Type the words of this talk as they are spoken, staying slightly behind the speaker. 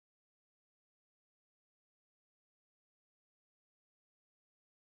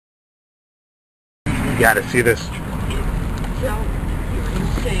gotta see this.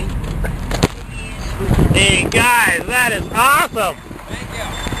 Hey guys, that is awesome! Thank you.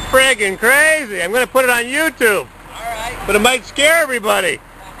 Friggin' crazy! I'm gonna put it on YouTube. Alright. But it might scare everybody.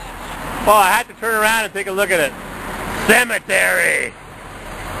 Oh, I had to turn around and take a look at it. Cemetery!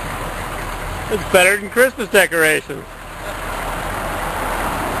 It's better than Christmas decorations.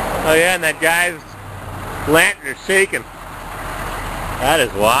 Oh yeah, and that guy's lantern is shaking. That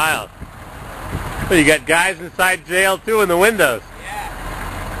is wild. Well, you got guys inside jail too in the windows. Yeah.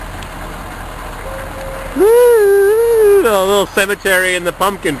 Woo! A little cemetery in the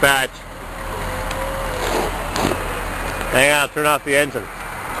pumpkin patch. Hang on, I'll turn off the engine.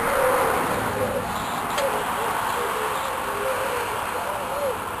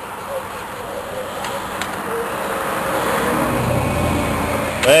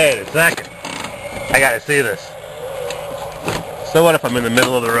 Wait a second. I gotta see this. So what if I'm in the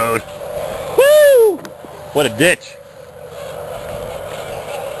middle of the road? Woo! What a ditch.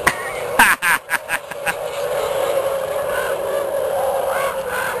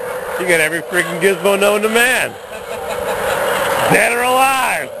 You got every freaking gizmo known to man. Dead or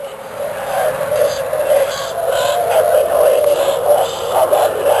alive.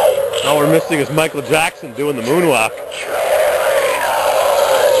 All we're missing is Michael Jackson doing the moonwalk.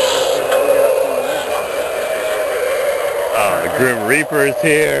 Oh, the Grim Reaper is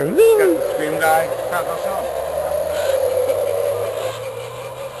here. Got the scream guy.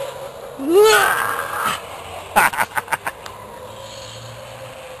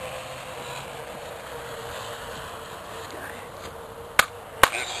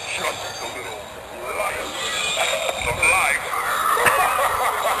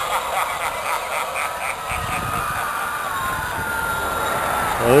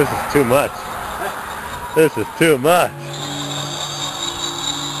 Oh, this is too much. This is too much.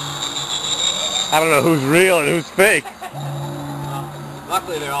 I don't know who's real and who's fake.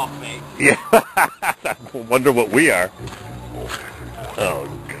 Luckily they're all fake. Yeah. I wonder what we are. Oh,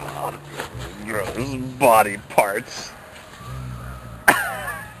 God. Gross body parts.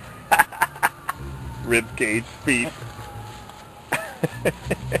 Ribcage feet.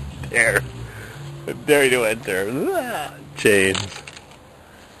 Dare. Dare to enter. Chains.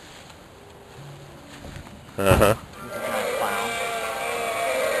 Uh-huh.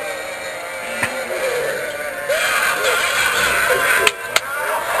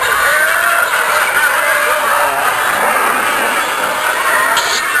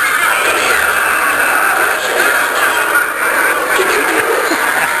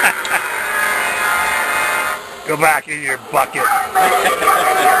 Go back in your bucket.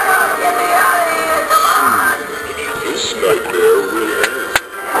 This nightmare will end.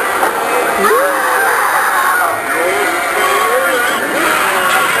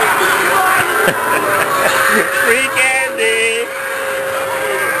 Free candy!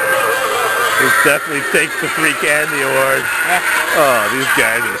 This definitely takes the free candy award. Oh, these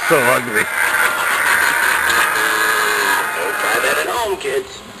guys are so ugly. Don't try that at home,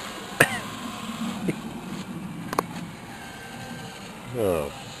 kids.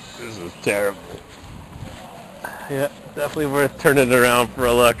 Oh, this is terrible. Yeah, definitely worth turning around for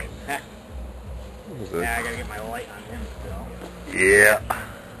a look. Yeah, I gotta get my light on him still. Yeah.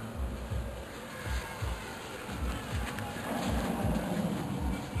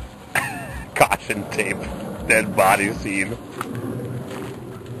 Caution tape. Dead body scene.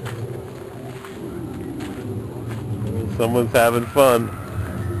 Someone's having fun.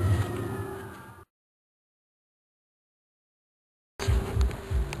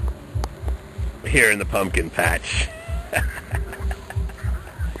 Here in the pumpkin patch.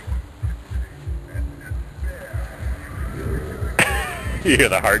 You hear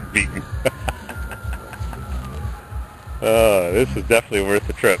the heart beating. Oh, this is definitely worth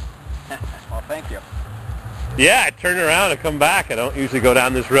the trip. Well, thank you. Yeah, I turned around and come back. I don't usually go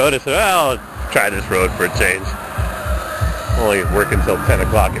down this road. I said, well, I'll try this road for a change. Only work until 10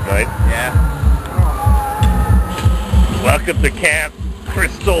 o'clock at night. Yeah. Welcome to Camp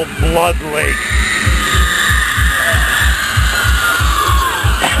Crystal Blood Lake.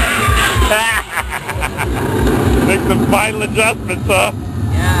 Make some final adjustments, huh?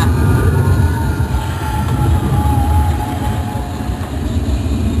 Yeah.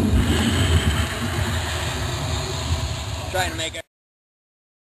 Trying to make it.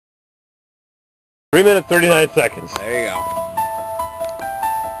 3 minutes, 39 seconds. There you go.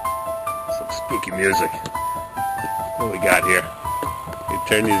 Some spooky music. What do we got here? You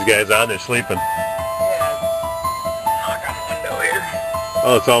turn these guys on, they're sleeping. Yeah. I got a window here.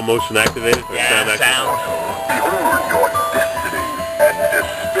 Oh, it's all motion activated? Or Yeah, sound sound. Behold your destiny and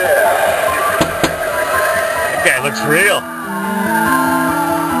despair. That guy looks real.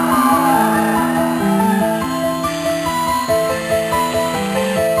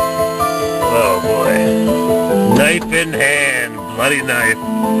 Oh boy. Knife in hand. Bloody knife.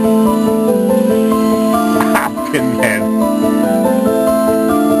 Tin man.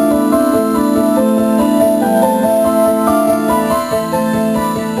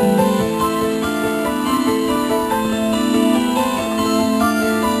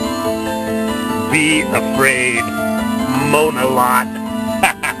 Be afraid. Moan a lot.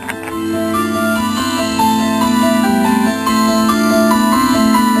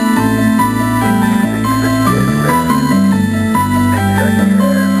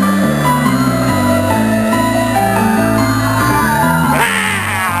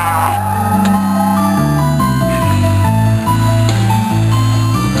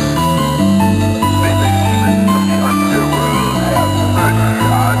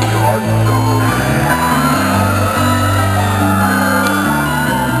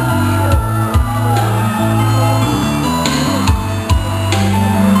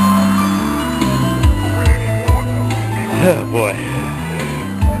 Oh boy.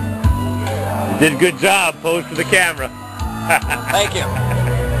 You did a good job, pose for the camera. Thank you.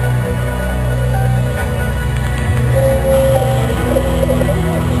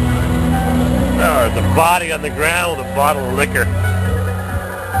 Oh, there's a body on the ground with a bottle of liquor.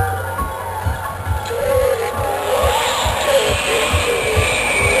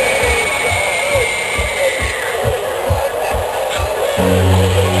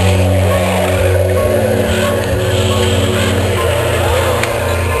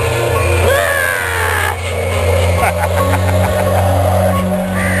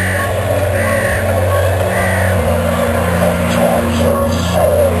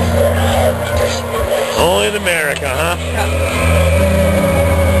 Only in America, huh?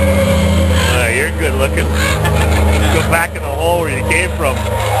 You're good looking. Go back in the hole where you came from.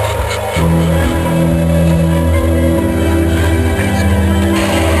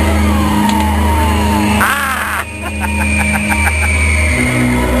 Ah!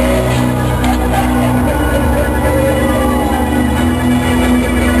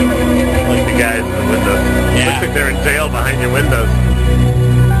 Like the guys in the windows. Yeah. Looks like they're in jail behind your windows.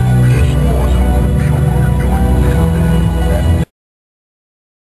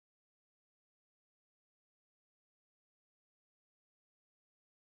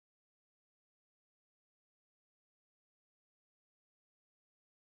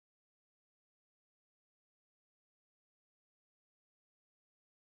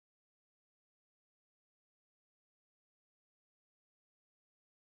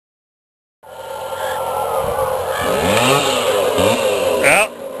 Well,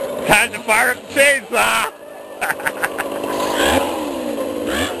 time to fire up the chainsaw!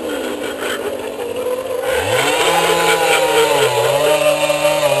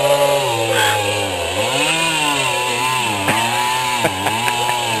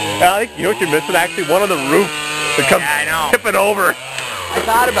 I think you know what you're missing? Actually, one on the roof that comes tipping over. I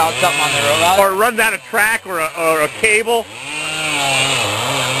thought about something on the roof. Or run down a track or a cable.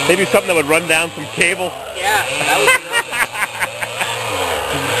 Maybe something that would run down some cable. Yeah, that would be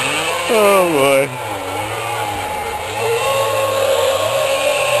Oh boy.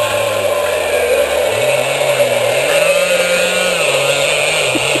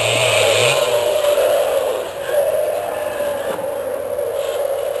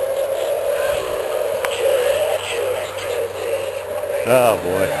 Oh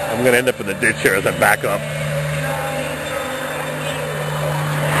boy, I'm gonna end up in the ditch here as I back up.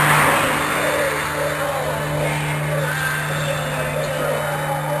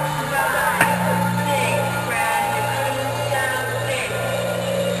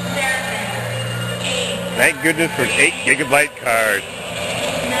 Thank goodness for an 8 gigabyte card.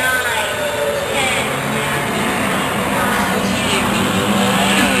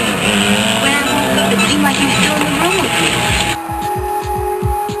 Well, it seemed like you're still in the room with me.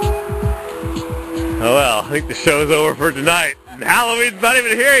 Oh well, I think the show's over for tonight. And Halloween's not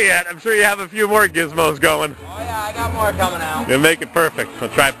even here yet. I'm sure you have a few more gizmos going. Oh yeah, I got more coming out. Gonna make it perfect. I'll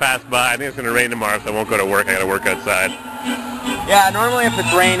try pass by. I think it's gonna rain tomorrow, so I won't go to work. I gotta work outside. Yeah, normally if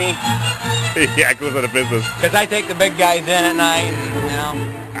it's rainy. Yeah, it goes out of business. Because I take the big guys in at night, you know.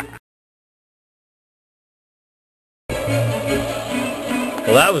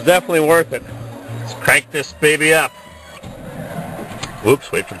 Well, that was definitely worth it. Let's crank this baby up. Whoops,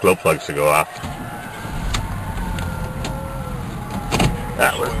 wait for glow plugs to go off.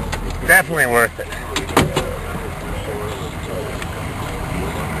 That was definitely worth it.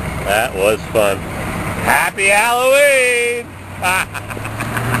 That was fun. Happy Halloween!